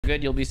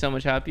good, you'll be so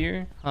much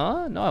happier.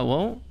 Huh? No, I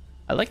won't.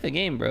 I like the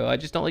game, bro. I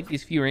just don't like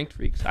these few ranked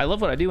freaks. I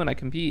love what I do when I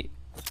compete.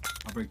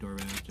 I'll break door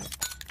right after.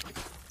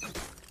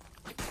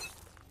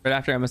 Right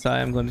after MSI,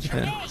 I'm going to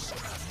Chin.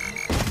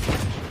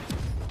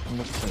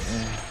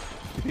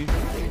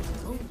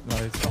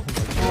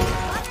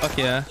 Fuck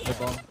yeah.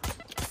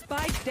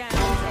 Spike down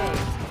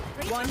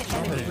A. One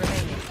enemy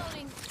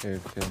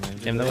remaining.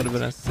 Damn, that would have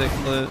been a sick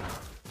clip.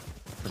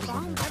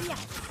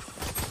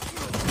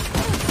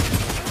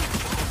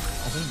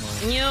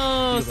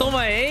 Yo, stole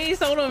my ace.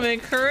 That would have been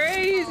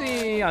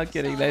crazy. I'm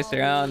kidding. Nice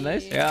round.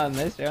 Nice round.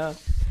 Nice round.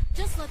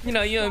 You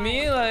know, you and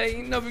me, like,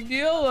 no big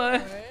deal.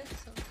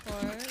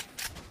 Support.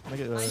 Can I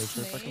get Nice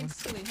nade,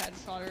 silly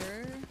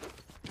headshot.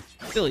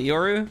 Silly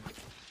Yoru.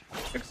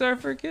 Tricks are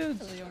for kids.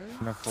 Silly Yoru. I'm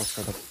gonna full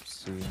setup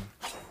C.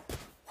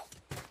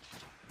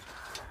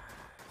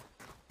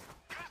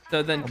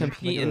 So then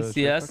compete in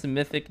CS,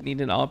 Mythic need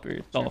an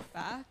opera. Oh,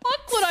 Back.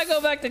 fuck would I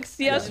go back to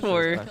CS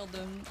for? Killed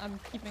him. I'm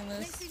keeping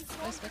this.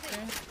 Nice Victor.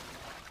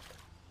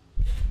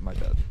 My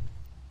bad.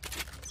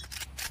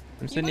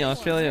 I'm Sydney,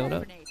 Australia. What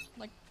up?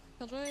 Like,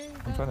 Killjoy?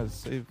 I'm trying to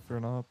save for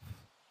an op.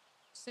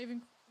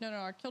 Saving. No,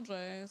 our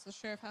Killjoy is the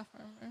sheriff half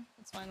armor.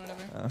 It's fine,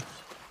 whatever.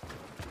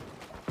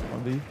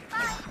 On B.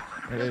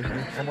 Hey,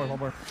 one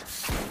more.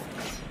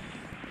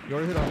 You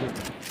already hit on it.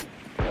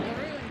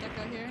 Yoru and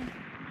Gecko here.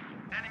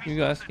 You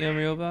guys scam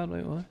real bad?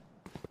 Wait, what?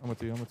 I'm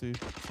with you.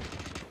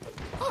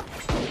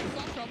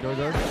 Go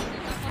there.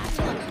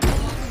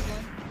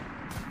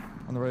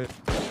 On the right.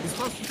 He's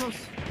close, he's close.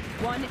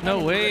 No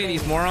way,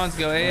 these morons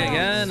go A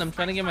again. I'm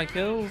trying to get my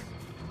kills.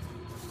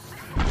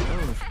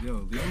 Yo,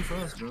 leave him for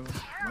us, bro.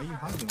 Why you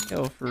hiding?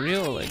 Yo, for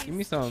real, like, give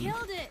me some.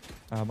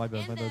 My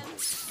bad.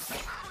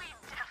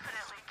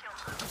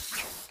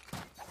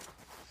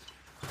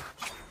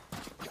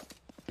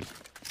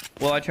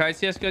 Well, I tried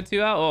CSGO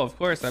 2 out. Oh, of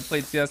course, I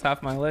played CS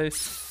half my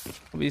life.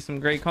 It'll be some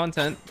great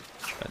content.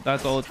 But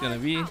that's all it's gonna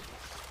be.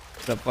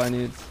 What's up, fly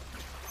nudes?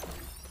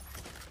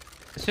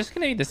 It's just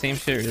gonna be the same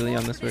shit, really,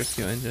 on this verse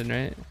 2 engine,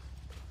 right?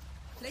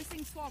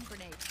 Placing swarm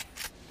grenade.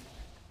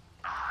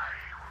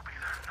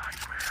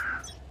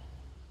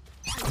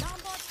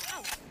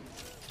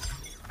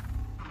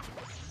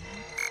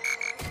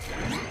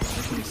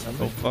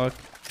 Oh fuck.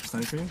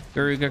 Sniper?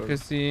 Guru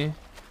Gakusi.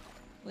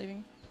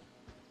 Leaving.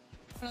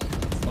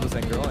 What is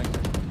that growing?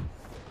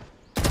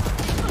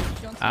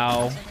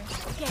 Ow.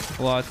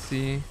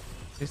 Flotzy.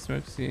 Hey,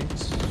 Smokesy.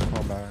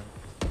 Fall back.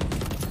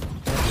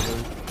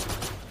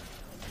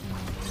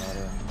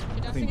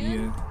 You're I think dashing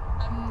in? yeah.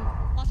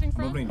 I'm flashing I'm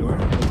from. opening door.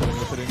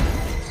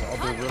 So I'll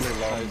do really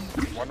low.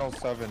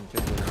 107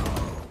 Kimber.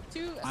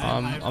 Two.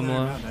 I'm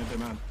low.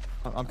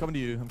 I'm coming to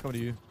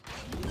you.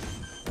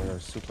 They're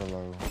super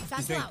low.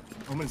 He's saying,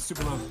 Omen's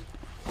super low.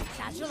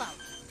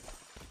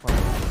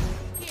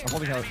 I'm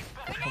holding out.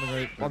 Holding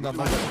right. One down.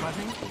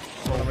 Flashing.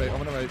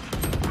 I'm on the right.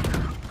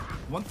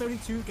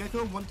 132,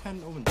 Gecko,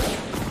 110, Omen.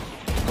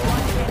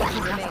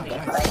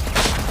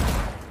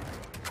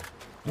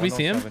 Did we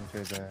see him? 107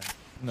 KZ.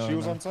 No. She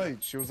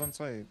was on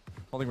site.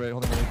 Holding right.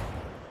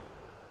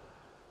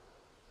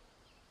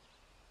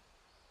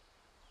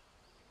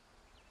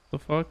 The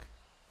fuck?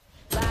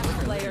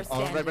 Last player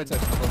Oh, standing. right side.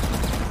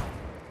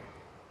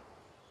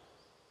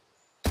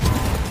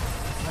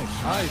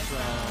 Nice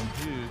round.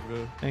 Huge,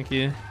 bro. Thank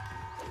you.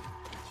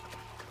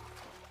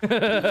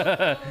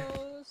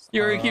 Close.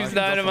 Yuri keeps I can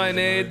dying to my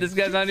definitely nade. do This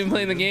guy's not even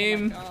playing the Oh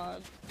game. my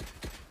God.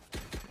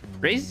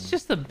 Raze is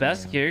just the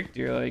best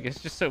character. Like, it's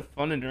just so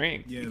fun and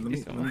ranked. Yeah, let me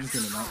just get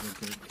him out real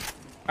quick.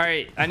 All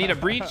right, I need a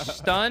breach,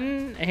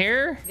 stun,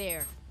 hair,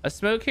 There. a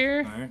smoke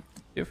here. Alright.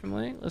 Do it from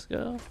late. Let's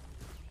go.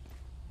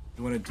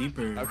 You want a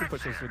deeper? I can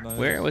push this with knives.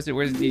 Where was it?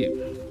 Where's deep?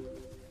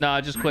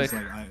 Nah, just quick.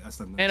 I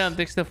stunned And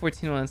Dick's the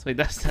 14 months. Wait,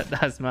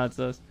 that's mad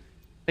sus.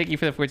 Thank you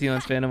for the 14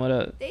 months, Phantom. What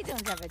up? They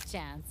don't have a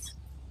chance.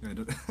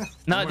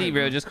 Not deep,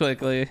 bro. Just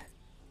quickly.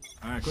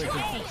 Alright, quick.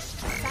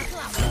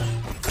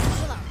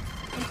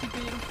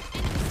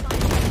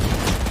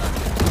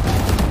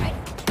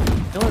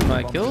 Killing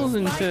my kills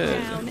and shit.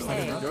 Down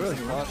A. You're really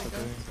fast, I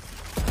think.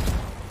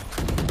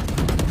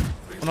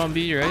 One on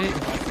B, right? I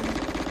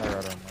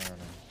got him.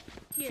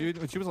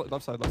 She was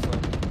left side.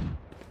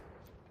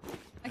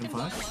 I can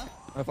flash?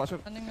 flash. Flash it.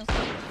 Ending this.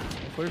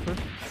 Clear.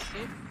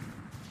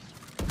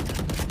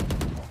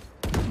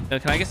 Yo,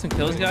 can I get some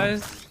kills,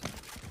 guys?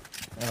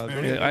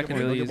 Ready? I can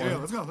really use Yo, it.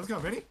 let's go.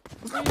 Ready?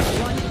 Let's go.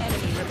 One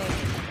enemy remaining.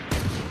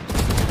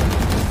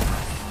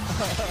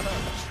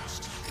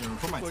 Yo,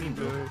 for my team,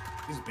 bro.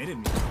 He's baited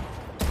me.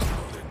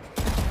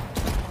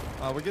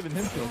 We're giving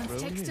him kills, bro.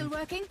 Check still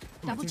working?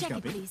 Double check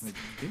it, please. Like,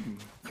 baited me.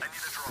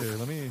 Here,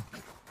 let me.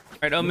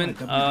 Alright, Omen.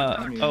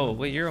 Oh,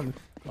 wait, you're Omen.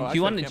 Oh, Do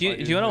you want? actually, I Do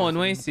can't you want a fight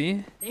one-way?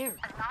 See? There.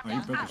 Oh,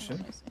 you broke your shit?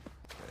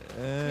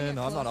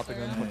 No, I'm not up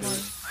again.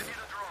 Closer.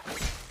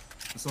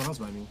 Someone else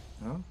by me.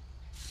 Huh?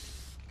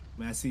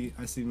 Man, I see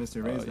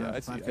Mr. Raze. Yeah, I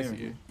see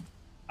you.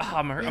 Oh,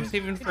 I'm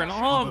saving for an Oh,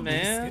 op, but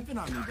he's man. skipping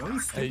on me, bro.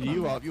 He's Hey, skipping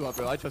you on up,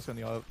 bro. I trust you on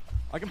the up.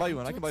 I can buy you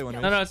one.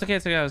 No, no, it's okay.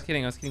 It's okay. I was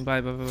kidding. Bye.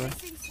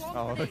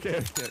 Oh, okay.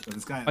 me. So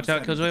this guy. Watch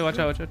out, Killjoy. Watch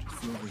out.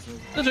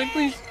 Killjoy,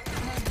 please.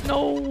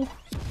 No.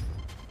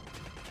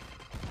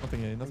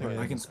 Nothing A, nothing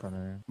A. I can.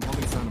 Corner. I'm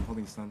holding stun. I'm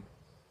holding stun.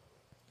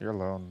 You're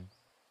alone.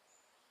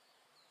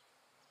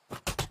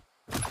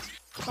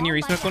 Can you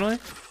resmoke one way?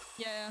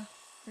 Yeah.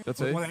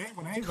 That's A. One A.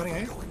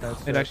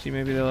 That's Wait, actually,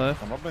 maybe they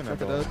left. I'm opening Check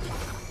the it door. out.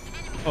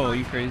 Oh,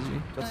 you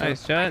crazy. That's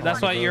Nice, it. chat.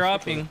 That's Oh, why you're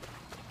that's opping.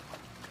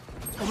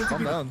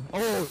 Calm down.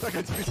 Oh, that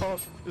guy's too tall.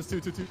 There's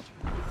two.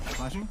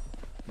 Flashing.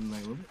 And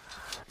like a little bit.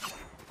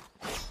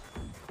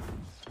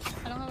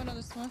 I don't have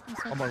another smoke.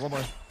 I'm One more.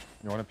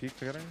 You want to peek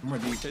together?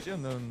 One more deep. KJ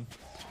and then...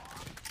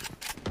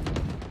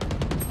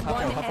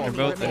 One Hop They're enemy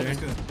both there.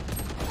 remaining. Good.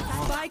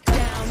 Spike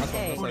down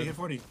A. 40, hit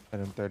 40.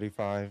 And then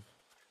 35.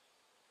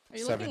 Are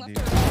you looking 70.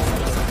 left or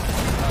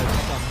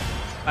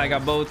right? I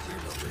got both.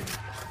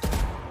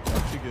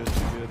 Too good.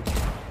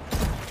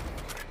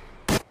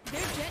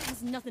 Their jet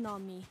has nothing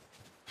on me.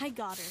 I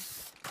got her.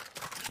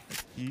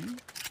 E?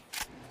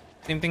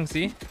 Same thing,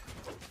 see?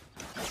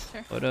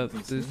 Sure. What up,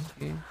 this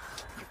game?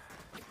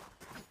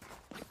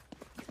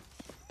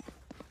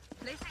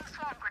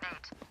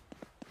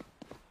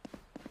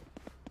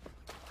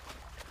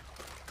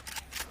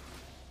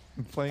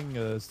 I'm playing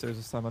stairs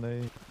this time on A.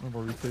 No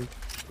more retake.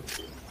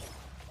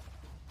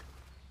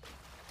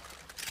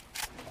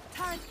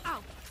 Turn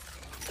out.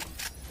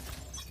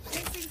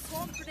 Placing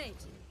swarm grenade.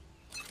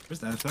 Where's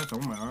the FF? I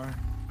want my R.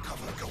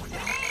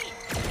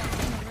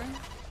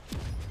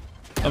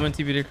 I'm in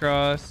TP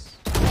across.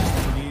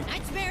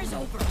 Nightmare's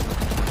over.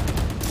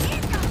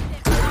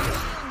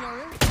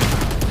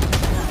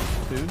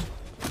 Two.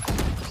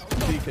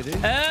 D, KJ.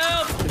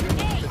 Help!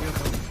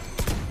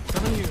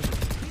 Reloaded.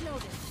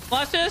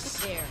 Flash this!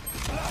 There.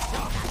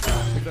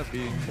 Pick that B.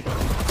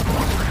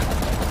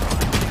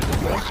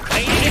 I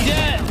need a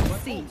jet!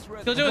 C.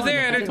 Killjoy was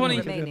there at her 20.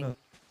 Remaining.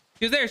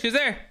 She was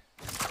there.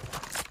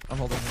 I'm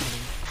holding.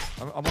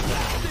 I'm holding.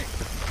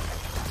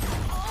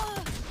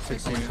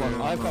 16.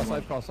 I've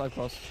crossed.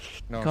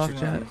 No, Cough shoot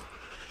jet. me.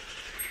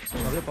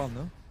 Oh, rip bomb,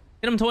 no?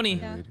 Hit him 20.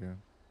 Yeah. We do.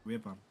 We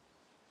have bomb.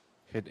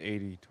 Hit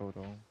 80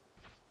 total.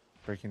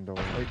 Breaking door.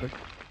 Wait, quick.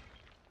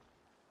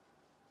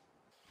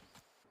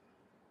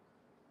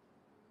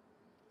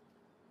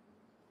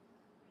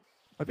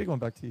 Might be going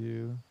back to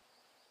you.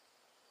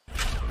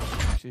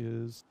 She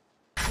is.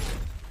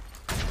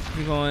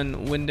 You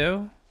going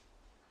window?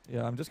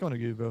 Yeah, I'm just going to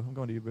you, bro. I'm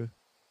going to you, bro.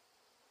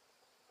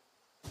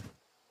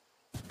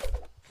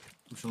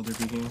 Shoulder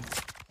peeking.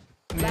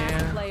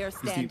 Last player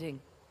standing.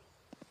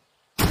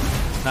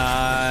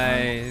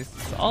 Nice.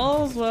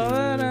 All's well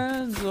that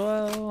ends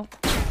well.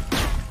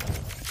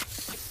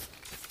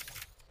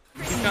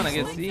 Just trying to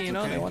get C, you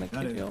know? They want to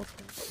Got kick it. you.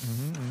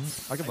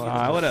 I can block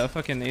I it. would have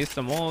fucking aced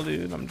them all,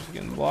 dude. I'm just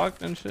getting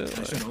blocked and shit.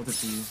 I Like, should ult it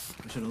for you.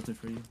 I should ult it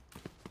for you.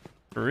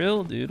 for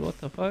real, dude. What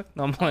the fuck?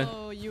 No, I'm like,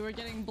 Oh, you were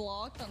getting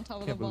blocked on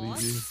top of Can't the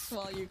believe you. box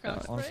while you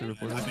crouch honestly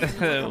spray? reported.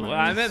 well,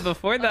 I meant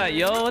before that,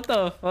 yo. What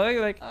the fuck?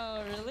 Like,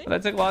 Oh, really? I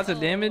took lots of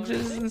Oh,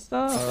 damages really? and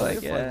stuff.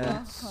 Like,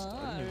 yeah.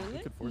 Really?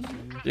 Could force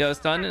you. Yo,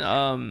 stun A.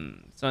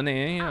 I'm gonna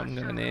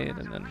nade,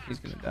 and then he's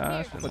gonna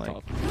dash, and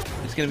like,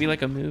 it's gonna be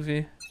like a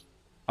movie.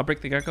 I'll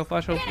break the gecko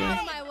flash, hopefully. Out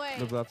of my way.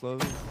 Look left, low.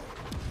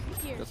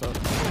 Here. That's up.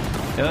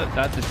 Yep,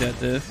 that's a jet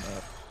diff.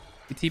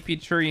 The TP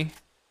tree.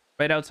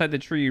 Right outside the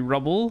tree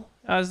rubble,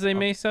 as they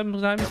may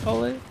sometimes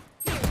call it.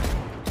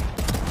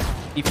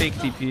 He fake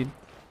TP'd.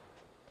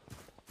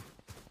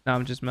 Now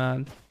I'm just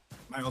mad. Am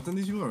I ulting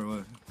these people or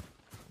what?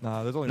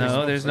 Nah, there's only No,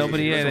 one. there's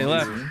nobody here. They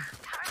left.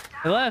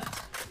 They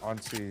left. On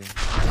C. B. Oh,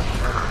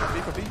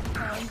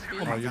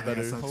 Oh, you're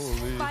better. sucks.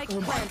 Holy. Spike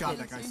Oh my god, planted.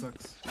 that guy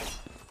sucks.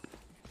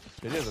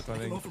 It is a I can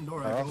timing. ult from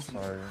door. I Oh, can I'm ult from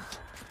sorry.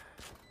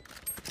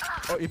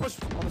 Oh, he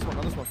pushed on this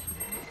one.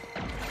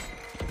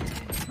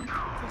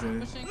 Okay.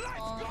 pushing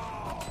spawn.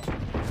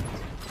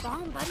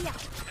 Bomb buddy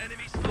out.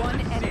 One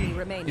enemy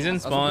remaining. He's in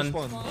That's a spawn.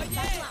 push one.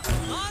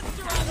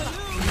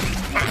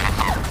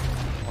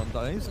 On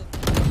dice.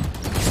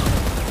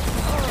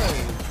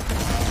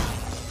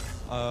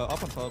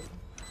 Up on top.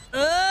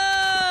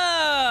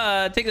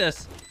 Take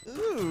this.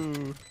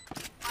 Ooh.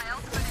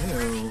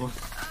 Ew.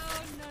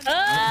 I Ah!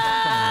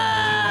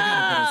 got a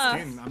better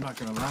skin, I'm not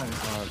gonna lie.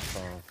 Oh, it's so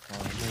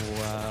fun.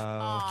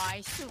 Wow.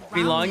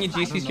 Be long in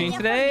GC stream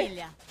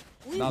today?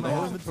 Nah, the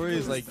whole inventory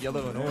is like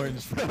yellow and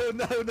orange. no,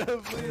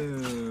 please.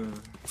 Ew.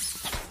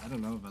 I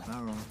don't know about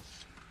that one.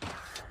 Come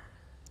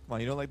on,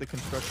 you don't like the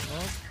construction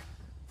mod?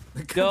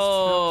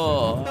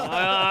 Yo,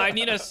 I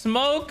need a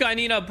smoke. I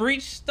need a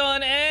breach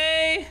stun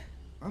A.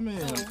 I'm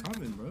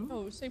coming, bro.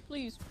 Oh, say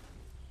please.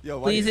 Yo,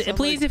 why do you Please, sound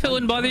please, like if it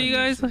wouldn't bother Jordan you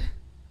and guys. shit?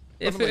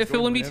 If like it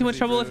wouldn't be Jordan too much Ramsay,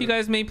 trouble, if bro. you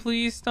guys may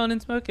please stun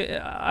and smoke,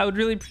 I would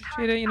really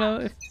appreciate it. You know,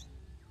 if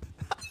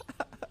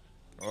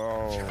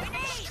Oh.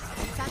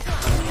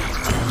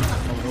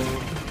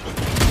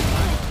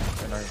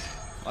 And I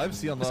I've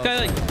seen on this the. guy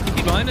like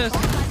TP behind us.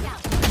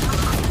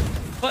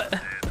 What?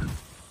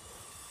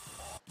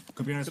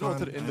 Could be on his Could ult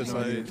spawn. it in I the have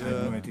no idea. side, I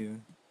have no yeah. idea.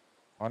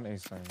 on A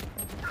side.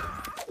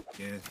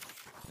 Yeah.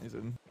 He's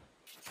in.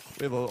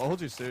 Wait, I'll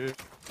hold you serious.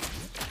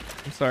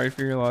 I'm sorry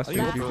for your loss, I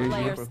here, think Last we'll GG.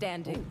 player bro.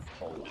 standing.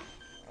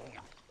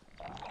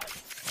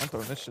 I'm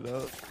throwing this shit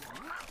out.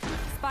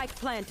 Spike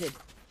planted.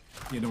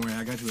 Yeah, don't worry,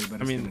 I got you with a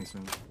better skin next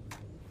round.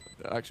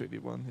 I actually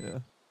need one, yeah.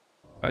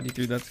 Glad you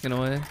threw that skin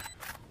away.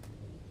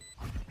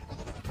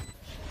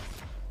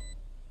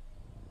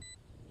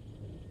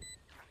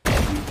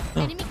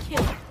 Enemy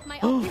kill. My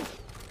ult.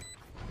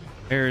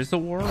 There's a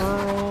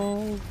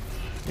world.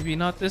 Maybe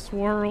not this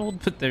world,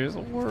 but there's a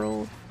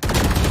world.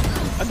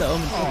 I the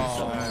omen.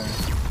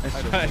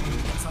 Nice try. I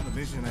saw the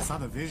vision. I saw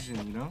the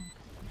vision. You know.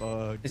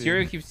 This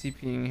Yoru keeps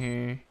TPing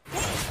here.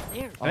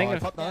 There. I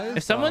think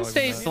if someone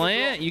stays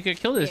slant, you could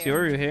kill this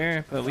Yoru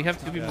here, but we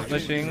have 2 people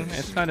pushing.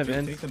 It's kind of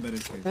in. Take the better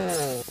skin.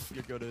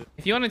 You're good.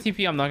 If you want to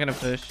TP, I'm not gonna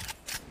push,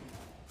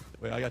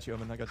 Wait, I got you,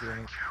 Omen. I got you,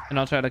 Omen. and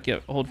I'll try to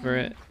get hold for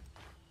it.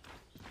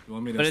 You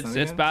want me to But stun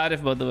it's again? bad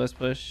if both of us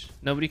push.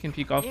 Nobody can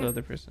peek off the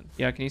other person.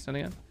 Yeah, can you stun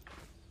again?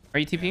 Are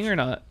you TPing or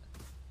not?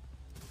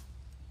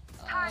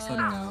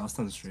 I'll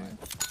stun straight.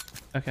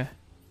 Okay.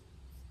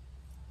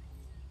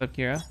 Up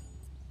Kira.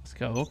 Let's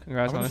go.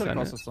 Congrats I'm on gonna the try to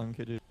cross center. the stun,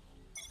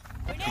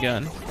 KJ.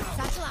 Again.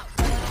 Satchel out.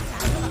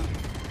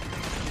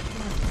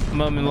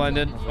 Moment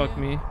blinded. Fuck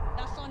me.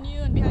 That's on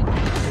you and behind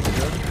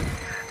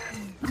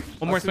you.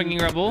 One more swinging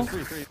rebel.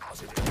 3.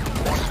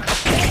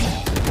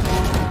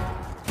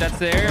 That's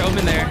there.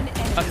 Omen there.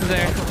 Us is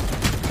there.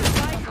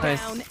 Spike Nice.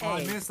 down Oh, I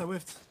A. missed. I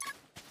whiffed.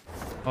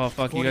 Oh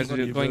fuck, you guys are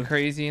Bloody going bro.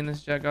 crazy in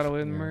this Jack got away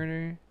with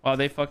murder. Oh,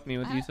 they fucked me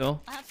with you,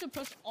 so. I have to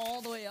push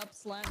all the way up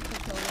slant to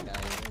kill the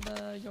guy with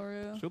the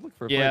Yoru. Should look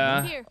for a Yeah.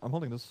 fight, man. Here. I'm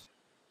holding this.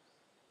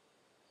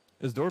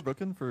 Is door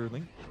broken for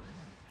Link?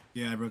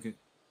 Yeah, I broke it.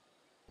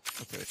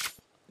 Okay.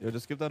 Yeah,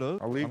 just give that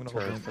up. I'll lean I'm gonna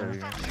hold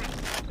towards Link C.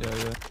 there.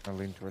 Yeah. I'll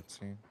lean towards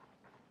C.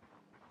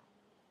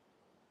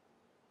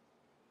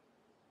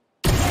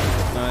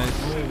 Nice.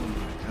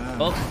 Ah.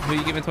 Well, who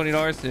you giving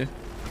 $20 to?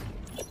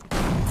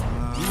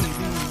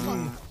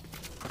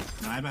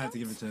 No, I might have to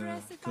give it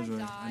to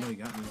Killjoy. I know he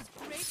got me.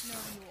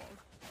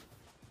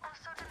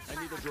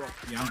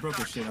 Yeah, I'm broke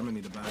as shit. I'm gonna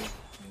need to buy it.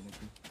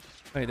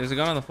 Wait, there's a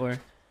gun on the floor.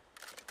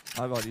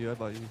 I bought you. Is it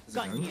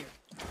Gun done? here.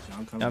 Yeah,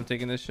 I'm coming. Yeah, I'm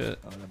taking this shit.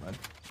 Oh, never mind.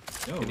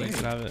 Yo, Kidding, you wait.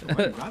 can have it.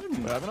 Why you grabbing me?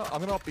 Wait, I'm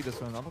gonna up beat this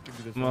one. I'm gonna do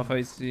this I'm one. off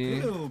fight C.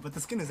 Ew, but the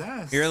skin is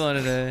ass. You're alone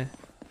today.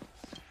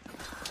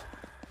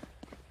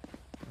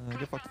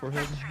 Get fucked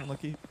forehead.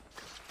 Unlucky.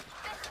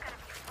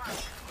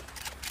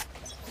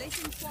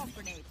 Placing swamp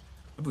grenade.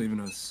 I believe in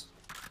us.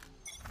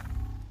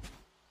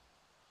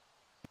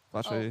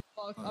 Flash Oh, A.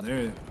 fuck. Oh, Up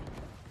there.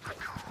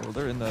 Oh,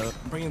 they're in the.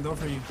 I'm bringing the door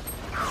for you.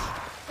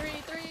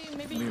 3,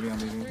 maybe. I'm leaving, I'm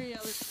leaving. 3,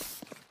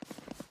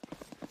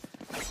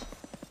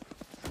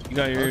 You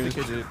got Oh, yours.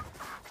 KJ.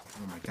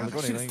 Oh my I'm god.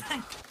 going shit Link.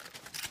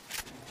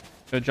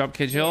 Go drop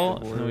kid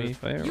hill. Yeah, No, we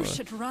fight or You what?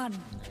 should run.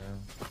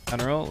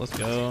 Counter roll. Let's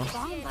go.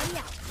 Bomb buddy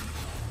out.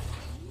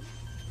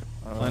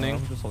 Planning.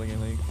 I'm just holding a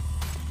Link.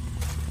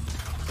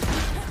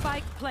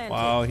 Spike planted.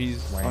 Wow,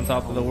 he's on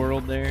top of the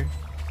world there.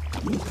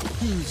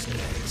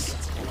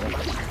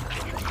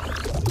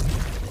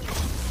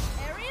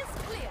 Area's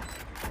clear.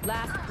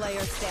 Last player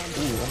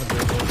standing. Ooh, I'm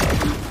gonna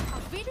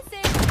I'll be the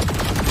same.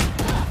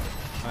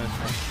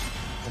 Nice.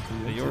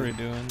 What you already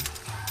doing?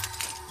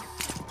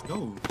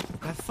 Yo,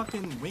 that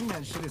fucking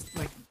wingman shit is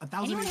like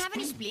 1,000. Anyone have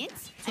any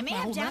splints? I may my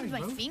have whole jammed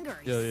bag, my bro. fingers.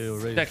 Yeah,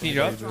 Raze. Yeah, can you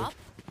drop? Drop.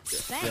 Yeah,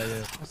 Thanks.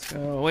 yeah. Let's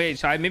go.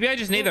 Wait, maybe I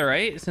just need it,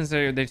 right? Since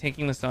they're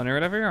taking the stun or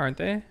whatever, aren't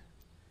they?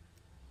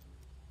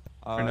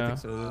 Or I no? think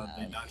so.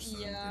 They dodged some,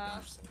 they Yeah.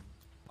 dodged some.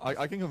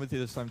 I can come with you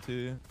this time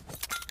too.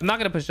 I'm not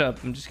gonna push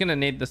up. I'm just gonna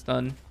nade the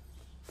stun.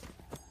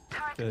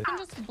 Okay. You can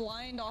just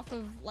blind off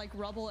of like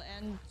rubble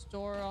and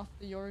door off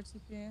the Yoru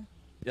TP.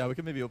 Yeah, we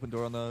can maybe open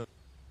door on the.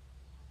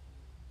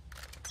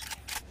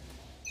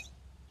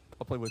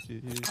 I'll play with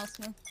you.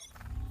 Awesome.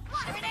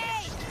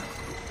 Grenade.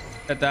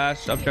 That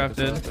dash,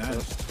 updrafted.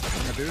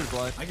 Dash. My dude is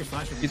blind. I can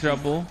flash it. He's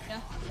rebel.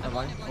 Yeah. I'm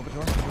blind. Open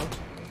door.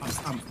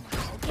 I'm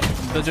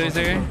Killjoy's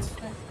there.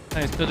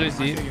 Nice, Killjoy's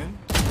flash deep. again.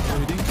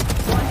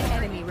 One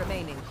enemy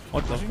remaining.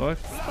 What the fuck?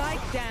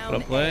 Spike down.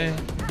 What a play.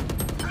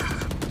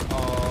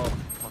 Oh.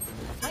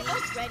 My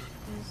ult's ready.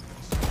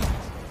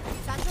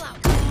 Satchel out.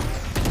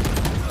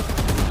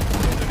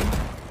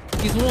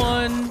 He's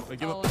one. Wait,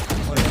 give Oh, up.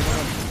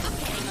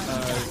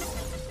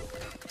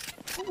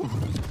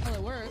 oh,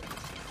 it worked.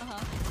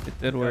 It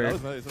did Yeah, work. that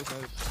was nice. That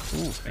was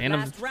nice. Ooh, phantom.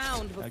 Last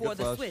round before good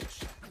the flash. switch.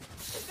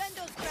 Defend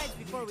those threads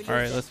before we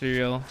Alright, lose let's be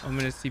real. I'm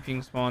gonna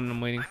TPing spawn and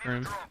I'm waiting for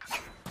him.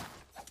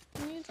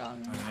 Can you drop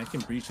me? Alright, I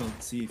can breach ult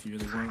C if you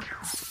really want.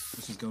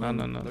 Let's just go. No, in.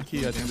 no, no. No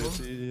key, I think Gamble? they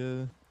see.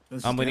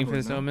 Let's just I'm waiting for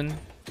gamble this now. omen.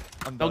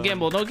 I'm No done.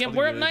 gamble, no gamble.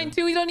 We're up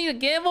 9-2. We don't need a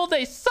gamble.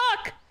 They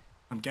suck.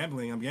 I'm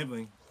gambling. I'm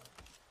gambling.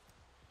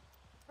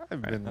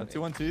 I've been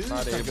 2-1-2.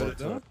 not Kinda able good,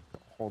 to though.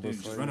 hold Dude,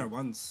 this just run our lane.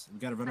 ones. We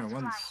gotta run our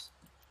ones.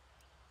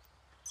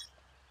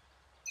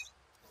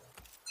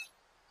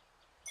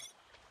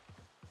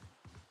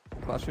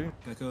 Flashing.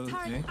 Gecko,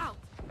 Turret okay. out.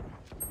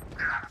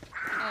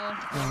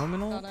 Oh,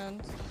 Phenomenal. got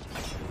end.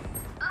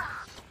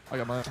 I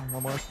got my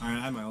one more. Alright, I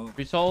have my ult.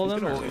 Reach all of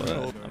them or He's what?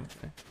 gonna ult.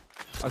 Okay.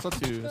 I saw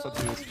two. I saw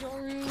two.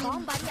 Yoru.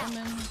 Bomb buddy out.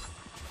 Omen.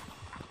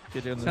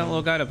 KJ on Send the a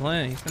little guy to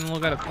plant. He's sending a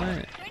little guy to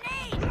plant.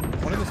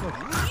 Grenade. one in the smoke.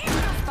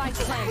 Spike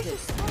planted.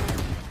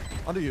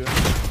 Under you.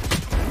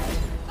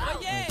 Oh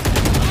yeah.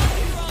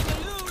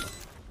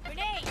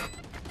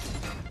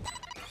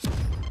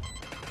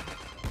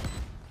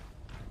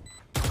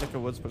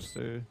 woods push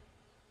too.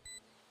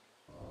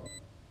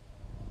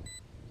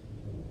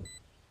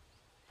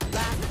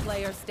 Last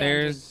player standing.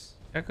 There's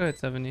Echo at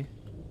 70.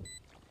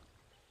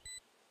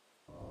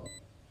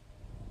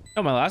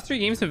 Oh, my last 3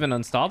 games have been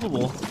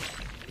unstoppable.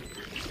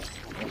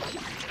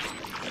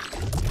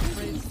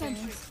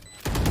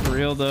 For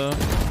real though.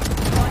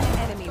 One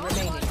enemy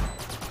remaining.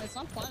 It's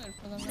not planted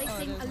for them. Oh, it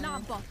Placing is,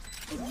 alarm bot.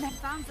 I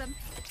found them.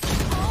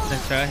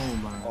 Nice try. Oh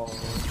my.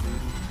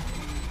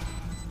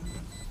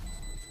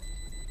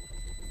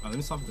 Let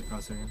me stop with the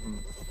crosshair.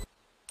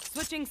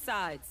 Switching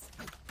sides.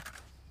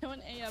 Going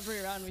A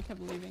every round, we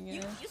kept leaving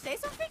it. You say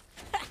something?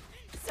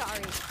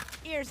 Sorry,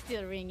 ear's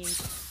still ringing.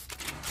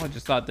 I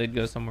just thought they'd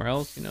go somewhere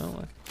else, you know.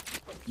 Like,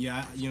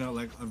 Yeah, you know,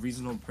 like a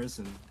reasonable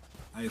person,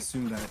 I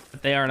assume that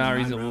they are not 9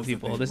 reasonable rounds that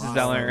people. they This is lost.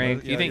 Valorant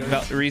ranked. Do you think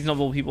yeah.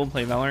 reasonable people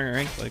play Valorant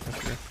ranked? Like, that's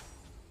true.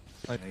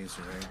 I guess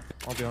you're right.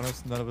 I'll be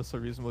honest, none of us are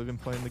reasonable even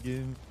playing the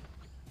game.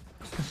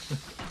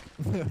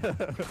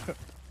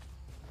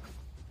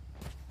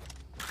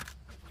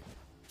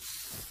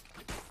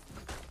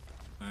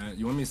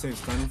 You want me to save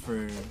stun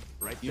for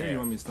right here? Or you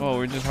want me to stun? Oh,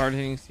 we're just hard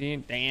hitting C.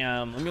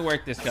 Damn. Let me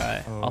work this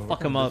guy. Oh, I'll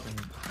fuck him up.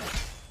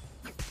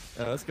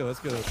 Yeah, let's go, let's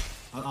go.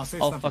 I'll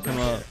save I'll stun fuck for him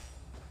back. up.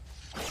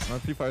 I'm gonna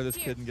pre-fire this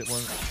kid and get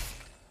one.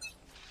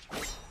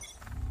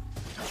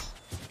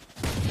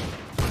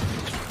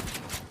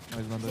 Oh,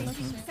 he's not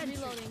there.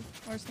 Reloading.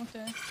 Or smoke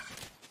there.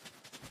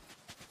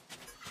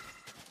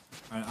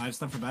 Alright, I have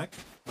stun for back.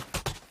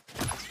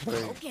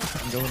 Okay.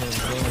 I'm going in,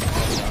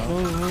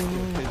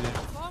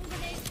 Bomb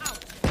grenade out.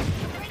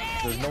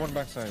 There's no one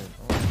backside.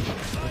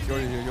 You're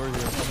here, on the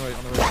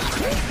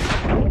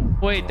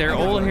right. Wait, they're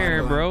all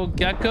here, bro.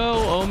 Gecko,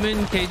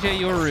 Omen, KJ,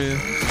 Yoru.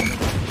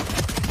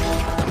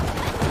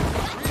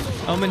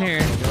 Omen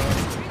here.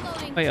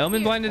 Reloading. Wait,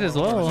 Omen blinded as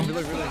well.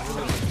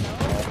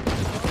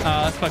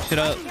 Let's fuck shit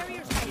up.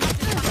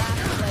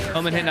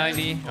 Omen hit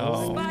 90.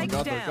 Oh. Spike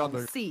got there, down. got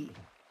there. C.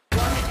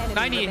 One enemy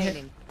 90 hit.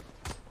 remaining.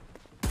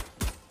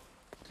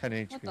 10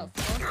 What the HP.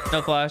 fuck?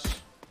 No flash.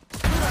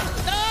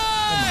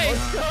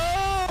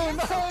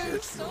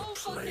 So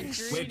fucking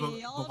greedy. Wait, but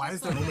All why of a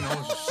is there sudden, no one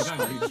else? Shit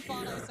on you.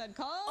 Fauna said,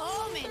 "Come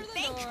Oh man, through the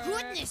thank door."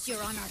 goodness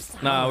you're on our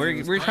side. Nah,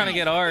 we're trying to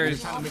get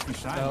ours. Trying to make you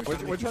shine. No,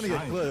 we're trying to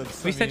get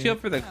clips. We set you up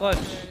for the clutch.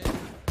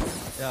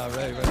 Yeah,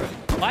 right.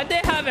 Why'd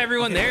they have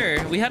everyone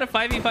there? We had a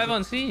 5v5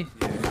 on C.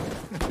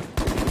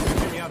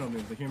 Hear me out,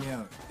 Omen, but hear me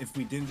out. If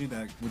we didn't do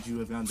that, would you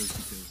have gone those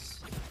because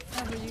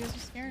Yeah, but you guys are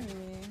scaring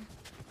me.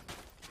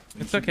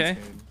 It's okay.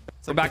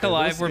 We're back okay,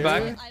 alive. We're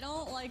back. I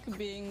don't like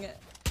being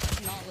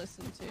not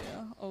listened to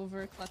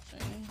over clutching.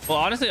 Well,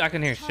 honestly, I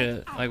can hear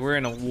shit. Like, we're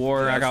in a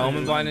war. I got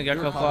Omen blinded,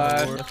 Gecko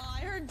flash. No, I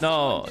heard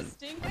No. someone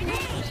distinctly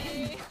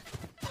say,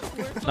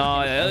 "We're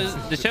No,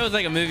 fucking the show was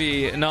like a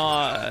movie.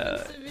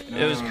 No,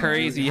 it was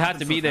crazy. You had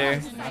to be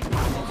there.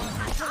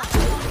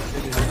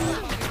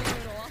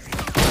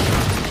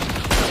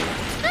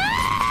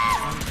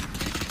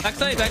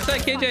 Backside,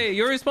 KJ.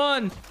 Your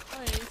respawn. Oh,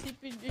 yeah,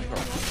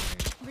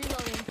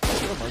 reloading.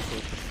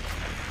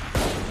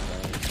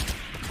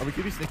 Are we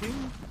QB sneaking?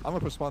 I'm gonna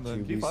push spawn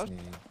then. QB flash?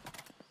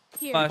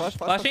 Here. Flash,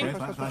 flashing.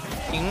 Flash.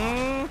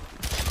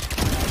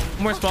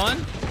 More spawn.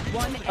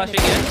 One Flash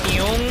enemy.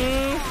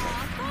 again.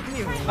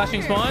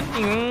 Flashing spawn.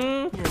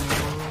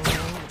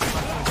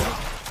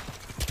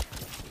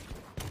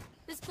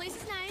 This place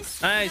is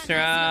nice. Nice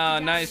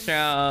round. Nice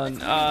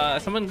round.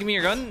 Someone give me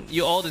your gun.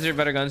 You all deserve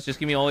better guns. Just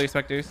give me all your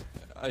specters.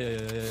 Yeah.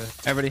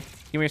 Everybody,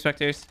 give me your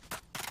specters.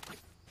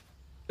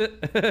 Whoa,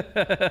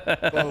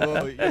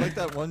 you like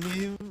that one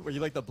meme where you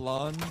like the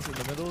blondes in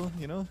the middle,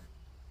 you know?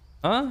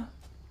 Huh?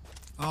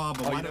 Oh,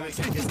 but why do I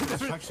say it's the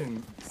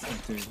destruction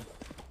sector?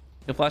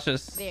 Yo, flash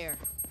us. There.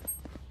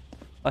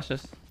 Flash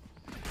us.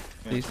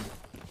 Please.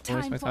 Don't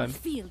waste my time.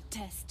 field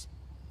test.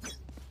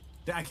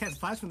 Yeah, I can't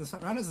flash when the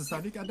round isn't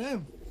started.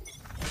 Goddamn.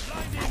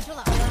 Satchel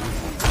out.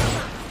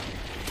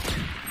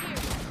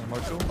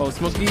 Marshall? Oh,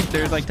 Smokey,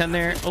 there's like 10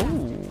 there.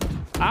 Oh.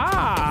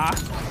 Ah.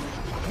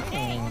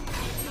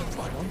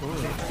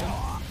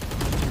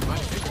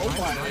 Well,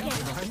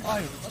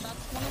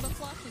 that's one of the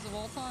flashes of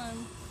all time.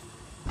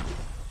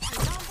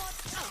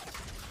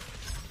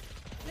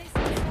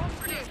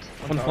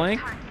 One flank.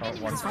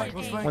 One flank.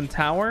 One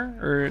tower.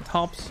 Or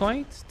top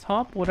site.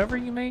 Top, whatever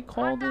you may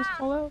call this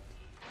call out.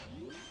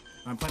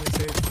 I'm playing it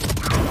safe.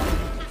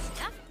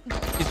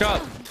 He's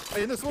dropped.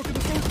 Hey, in the smoke.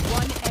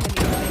 One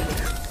enemy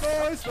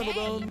remaining. Nice, funnel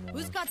down.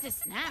 Who's got the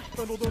snap?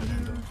 Funnel down,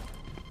 dude.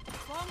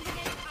 Bomb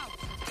grenade out.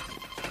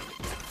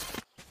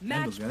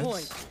 Match guys.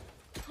 point.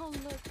 Oh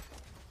look,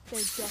 they're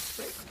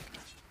desperate.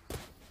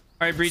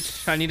 Alright,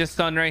 Breach. I need a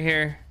stun right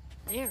here.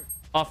 There.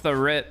 Off the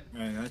rip.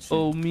 Right, that shit.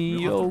 Oh me,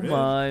 Real off oh the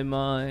rip.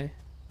 my.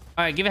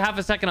 Alright, give it half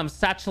a second. I'm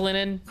satcheling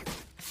in.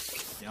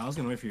 Yeah, I was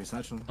gonna wait for your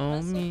satchel. Oh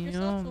Mess up me,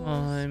 your oh satchels.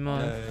 my.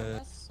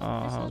 Mess up your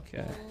Oh, okay.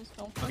 satchels.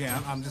 Don't Okay,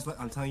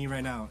 I'm telling you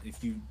right now.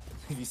 If you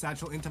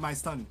satchel into my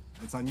stun,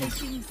 it's on you.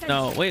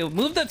 No, wait,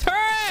 move the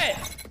turret!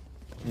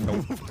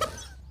 Nope.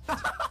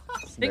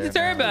 Take the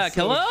turret back.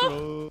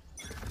 Hello?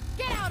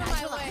 Get out of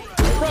my way.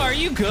 Bro, are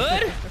you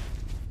good?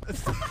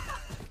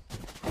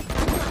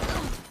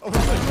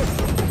 Anyways.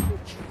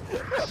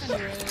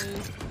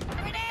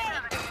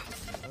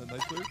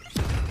 Nice loot.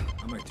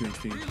 I'm like 2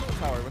 HP.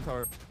 Tower, one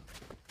tower.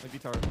 Maybe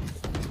tower.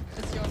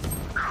 It's yours.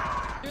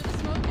 You're the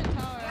smoke in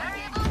tower.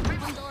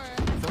 One door.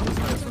 Someone's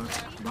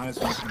minus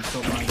one. I'm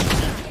so blind.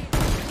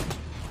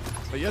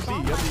 But you have B,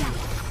 you have B.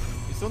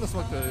 He's still in the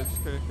smoke to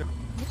just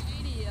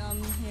Lady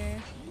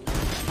here.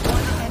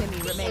 One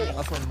enemy remaining.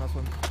 last one, last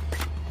one.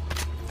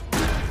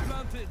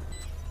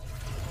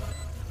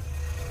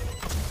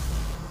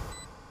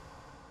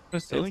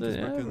 Just Hey, Link tilted, is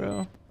yeah, broken.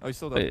 bro. Oh, he's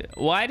still there. Wait,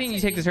 why didn't you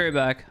take the turret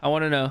back? I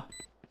want to know.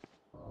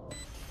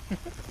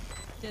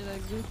 Did a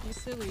goofy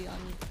silly on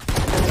you.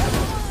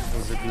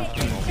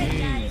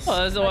 Oh,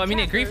 that's, well, I mean,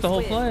 it griefed the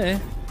whole play.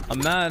 I'm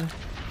mad.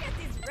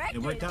 It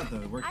worked out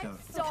though. It worked out.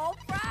 So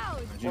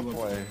proud. I do What love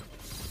play?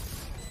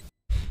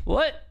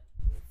 What?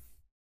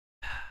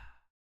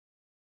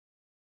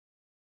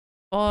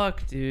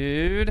 Fuck,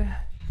 dude.